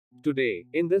Today,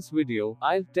 in this video,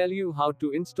 I'll tell you how to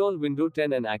install Windows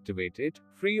 10 and activate it,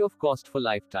 free of cost for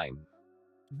lifetime.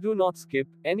 Do not skip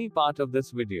any part of this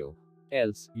video.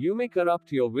 Else, you may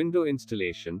corrupt your Windows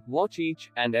installation. Watch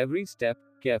each and every step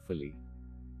carefully.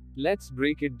 Let's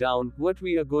break it down, what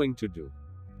we are going to do.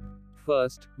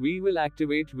 First, we will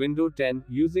activate Windows 10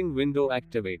 using Window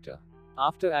Activator.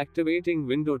 After activating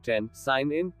Windows 10,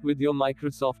 sign in with your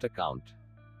Microsoft account.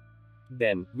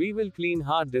 Then, we will clean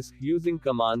hard disk using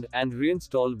command and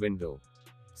reinstall Windows.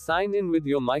 Sign in with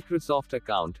your Microsoft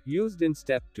account used in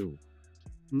step 2.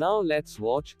 Now let's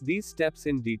watch these steps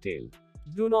in detail.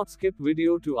 Do not skip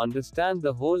video to understand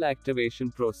the whole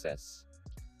activation process.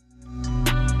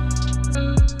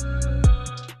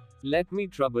 Let me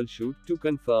troubleshoot to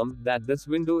confirm that this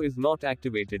window is not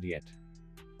activated yet.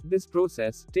 This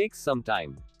process takes some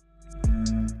time.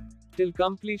 Till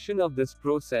completion of this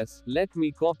process, let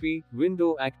me copy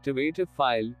Window Activator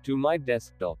file to my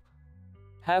desktop.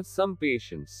 Have some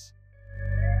patience.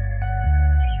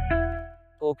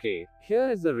 Okay, here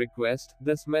is a request.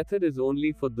 This method is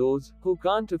only for those who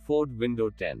can't afford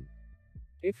Windows 10.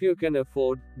 If you can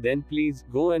afford, then please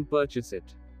go and purchase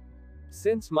it.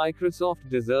 Since Microsoft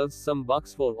deserves some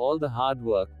bucks for all the hard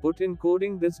work put in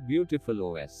coding this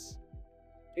beautiful OS.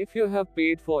 If you have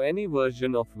paid for any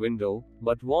version of Windows,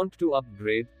 but want to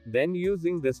upgrade, then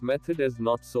using this method is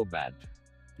not so bad.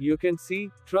 You can see,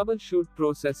 troubleshoot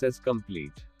process is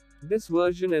complete. This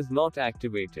version is not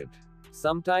activated.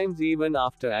 Sometimes even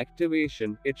after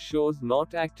activation, it shows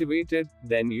not activated,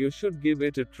 then you should give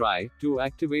it a try to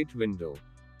activate Windows.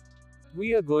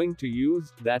 We are going to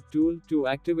use that tool to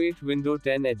activate Windows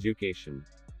 10 Education.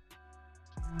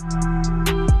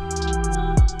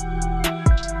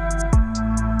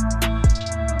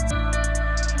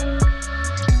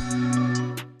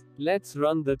 Let's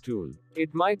run the tool.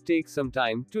 It might take some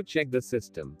time to check the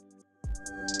system.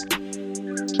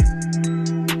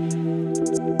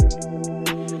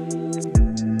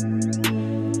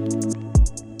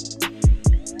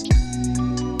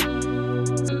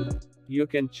 You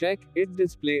can check it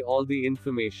display all the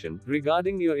information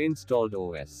regarding your installed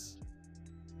OS.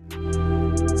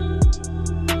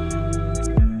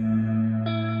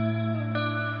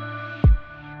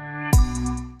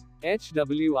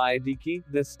 HWID key,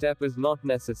 this step is not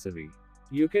necessary.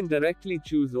 You can directly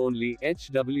choose only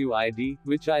HWID,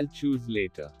 which I'll choose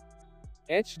later.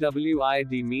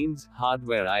 HWID means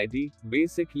hardware ID.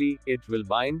 Basically, it will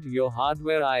bind your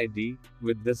hardware ID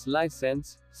with this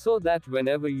license, so that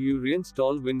whenever you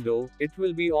reinstall Windows, it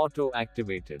will be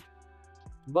auto-activated.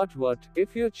 But what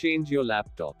if you change your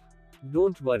laptop?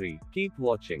 Don't worry, keep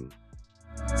watching.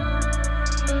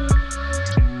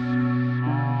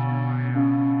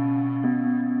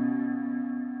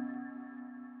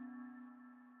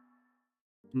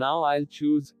 Now I'll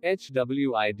choose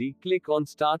HWID, click on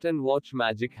Start and watch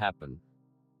magic happen.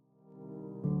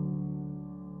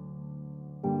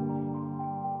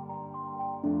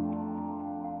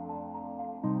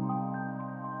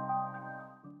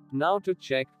 Now to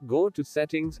check, go to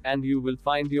Settings and you will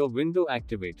find your window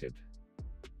activated.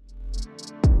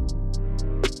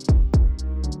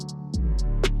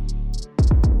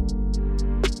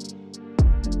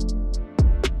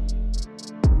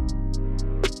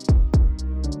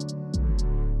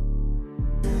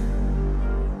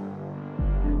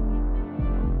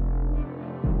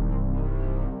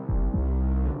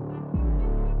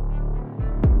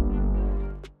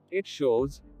 It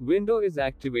shows, Windows is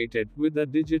activated with a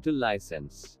digital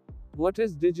license. What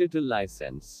is digital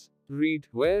license? Read,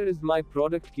 where is my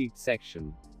product key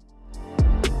section?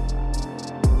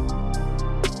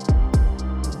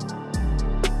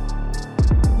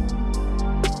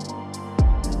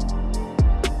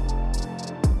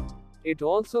 It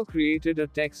also created a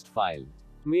text file.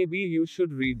 Maybe you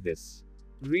should read this.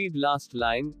 Read last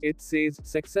line, it says,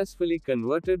 successfully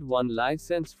converted one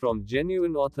license from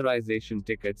genuine authorization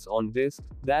tickets on disk.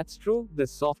 That's true, the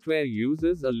software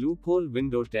uses a loophole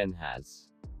Windows 10 has.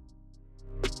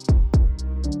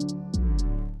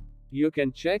 You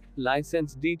can check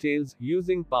license details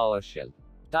using PowerShell.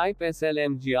 Type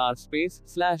slmgr/dlv.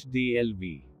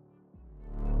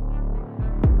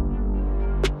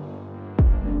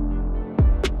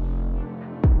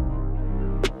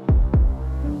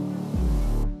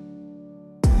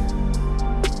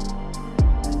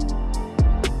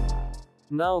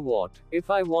 Now what, if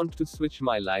I want to switch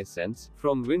my license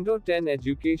from Windows 10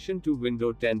 Education to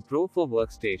Windows 10 Pro for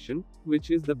Workstation, which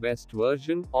is the best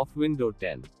version of Windows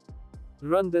 10?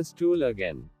 Run this tool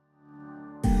again.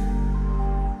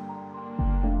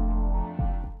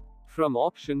 From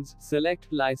Options, select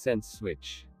License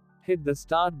Switch. Hit the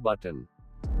Start button.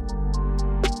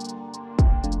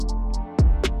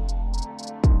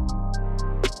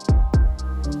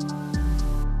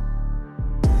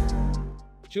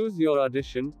 Choose your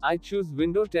edition. I choose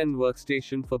Windows 10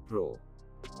 Workstation for Pro.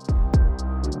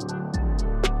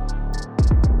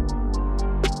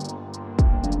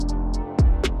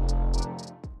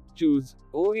 Choose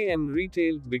OEM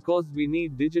Retail because we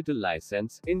need digital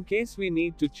license in case we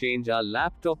need to change our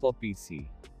laptop or PC.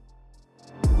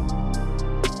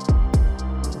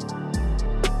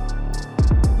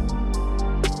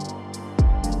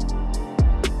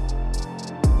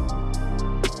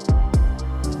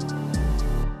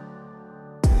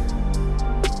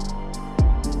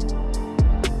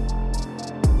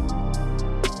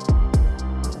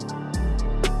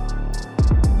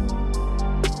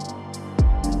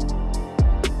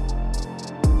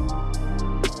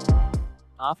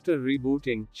 After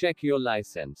rebooting, check your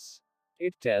license.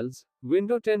 It tells,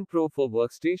 Windows 10 Pro for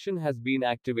Workstation has been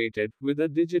activated with a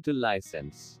digital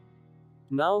license.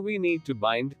 Now we need to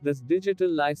bind this digital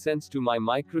license to my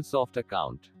Microsoft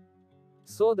account,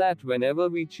 so that whenever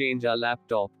we change our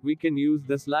laptop, we can use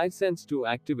this license to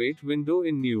activate Windows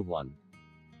in new one.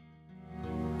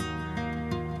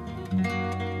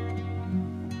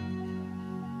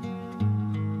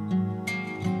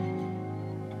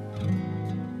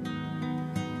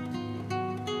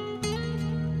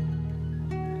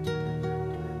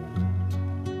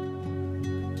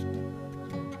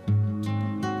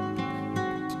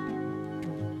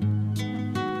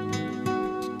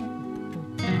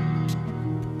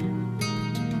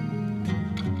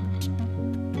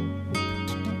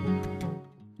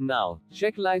 Now,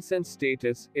 check license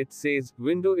status. It says,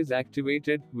 Windows is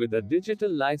activated with a digital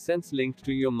license linked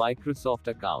to your Microsoft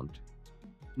account.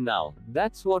 Now,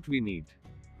 that's what we need.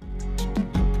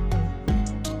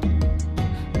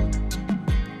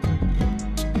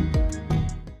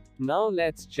 Now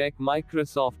let's check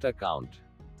Microsoft account.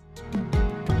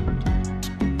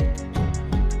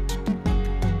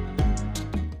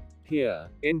 Here,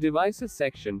 in Devices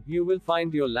section, you will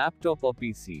find your laptop or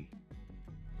PC.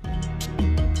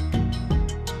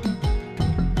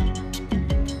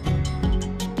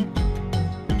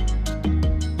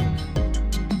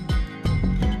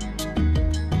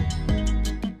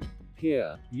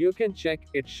 Here, you can check,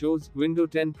 it shows Windows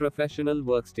 10 Professional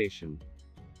Workstation.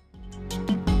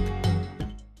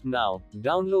 Now,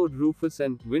 download Rufus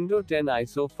and Windows 10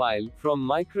 ISO file from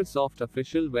Microsoft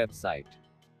official website.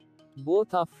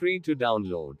 Both are free to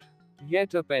download.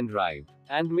 Get a pendrive,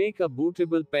 and make a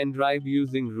bootable pendrive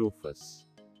using Rufus.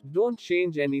 Don't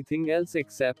change anything else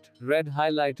except red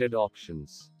highlighted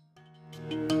options.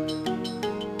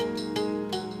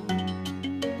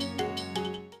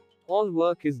 All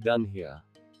work is done here.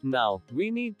 Now,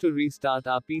 we need to restart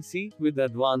our PC with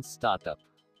Advanced Startup.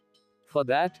 For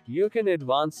that, you can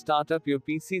advanced startup your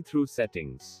PC through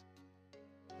settings.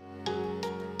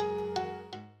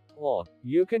 Or,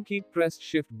 you can keep press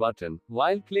shift button,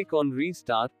 while click on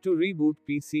restart to reboot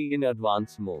PC in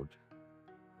advanced mode.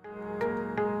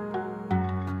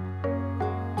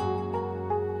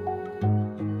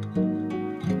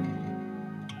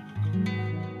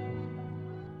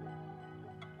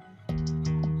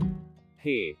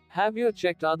 Hey, have you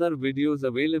checked other videos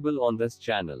available on this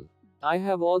channel? I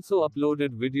have also uploaded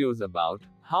videos about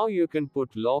how you can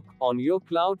put lock on your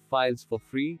cloud files for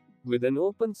free with an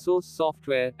open source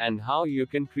software, and how you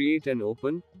can create an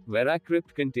open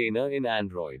Veracrypt container in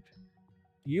Android.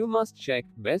 You must check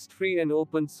best free and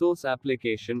open source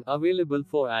application available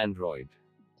for Android.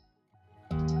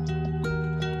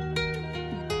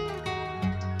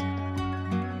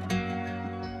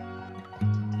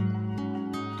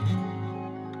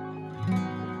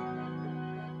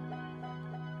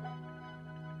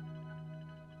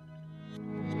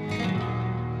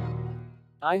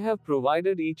 I have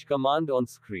provided each command on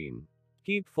screen.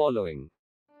 Keep following.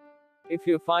 If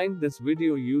you find this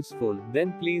video useful,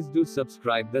 then please do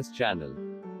subscribe this channel.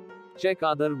 Check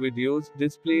other videos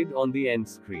displayed on the end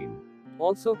screen.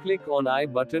 Also click on I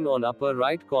button on upper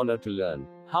right corner to learn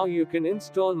how you can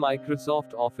install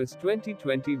Microsoft Office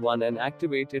 2021 and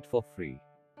activate it for free.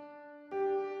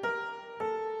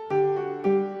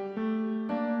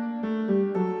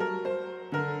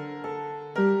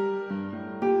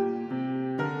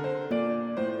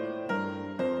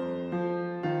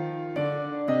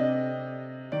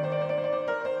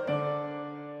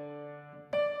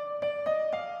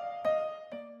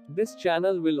 This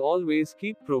channel will always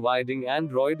keep providing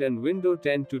Android and Windows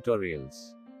 10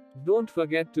 tutorials. Don't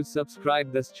forget to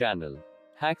subscribe this channel.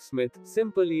 Hacksmith,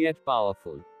 simple yet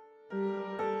powerful.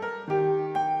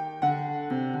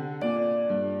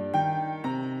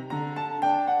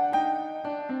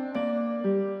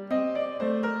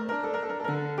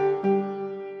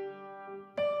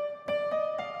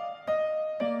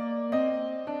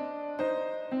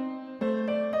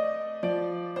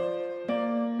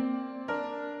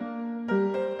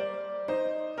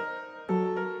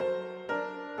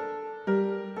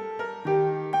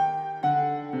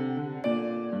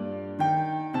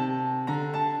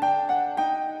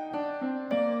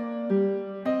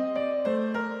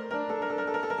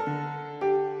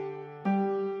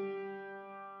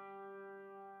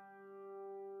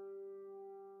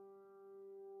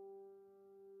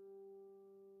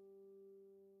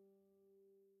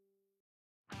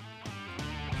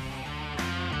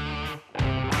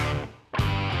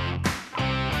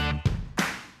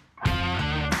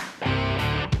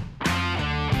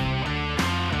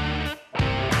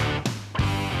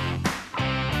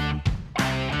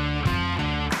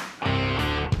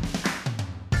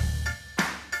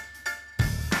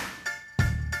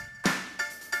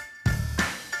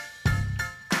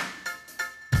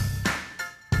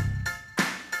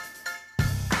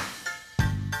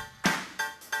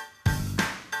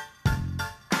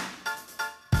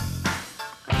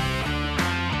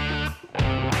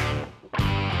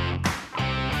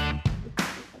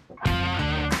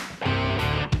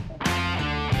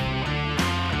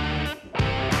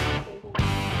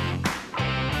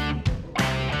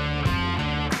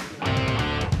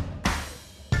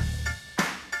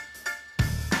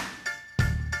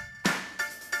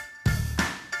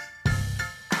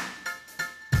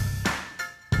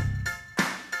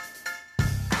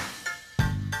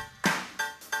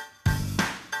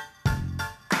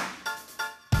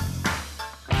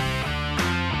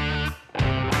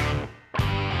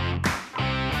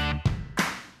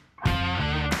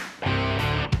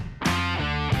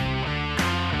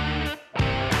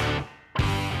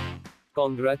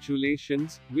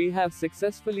 Congratulations, we have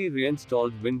successfully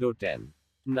reinstalled Windows 10.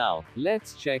 Now,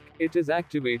 let's check it is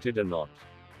activated or not.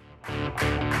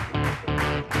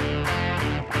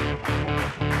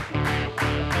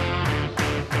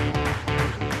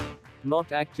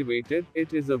 Not activated,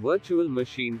 it is a virtual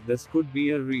machine, this could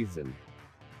be a reason.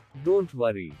 Don't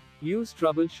worry. Use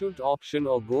troubleshoot option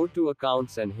or go to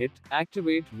accounts and hit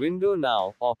activate window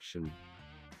now option.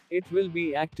 It will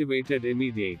be activated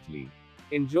immediately.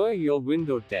 Enjoy your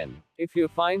Windows 10. If you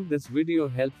find this video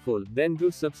helpful, then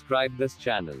do subscribe this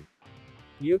channel.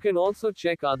 You can also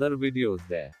check other videos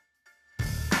there.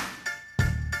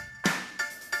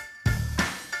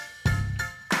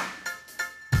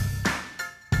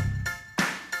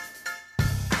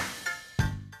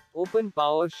 Open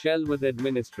PowerShell with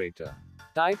administrator.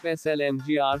 Type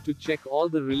slmgr to check all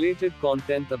the related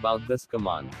content about this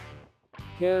command.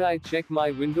 Here I check my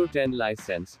Windows 10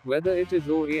 license, whether it is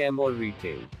OEM or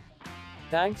retail.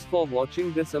 Thanks for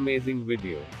watching this amazing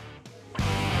video.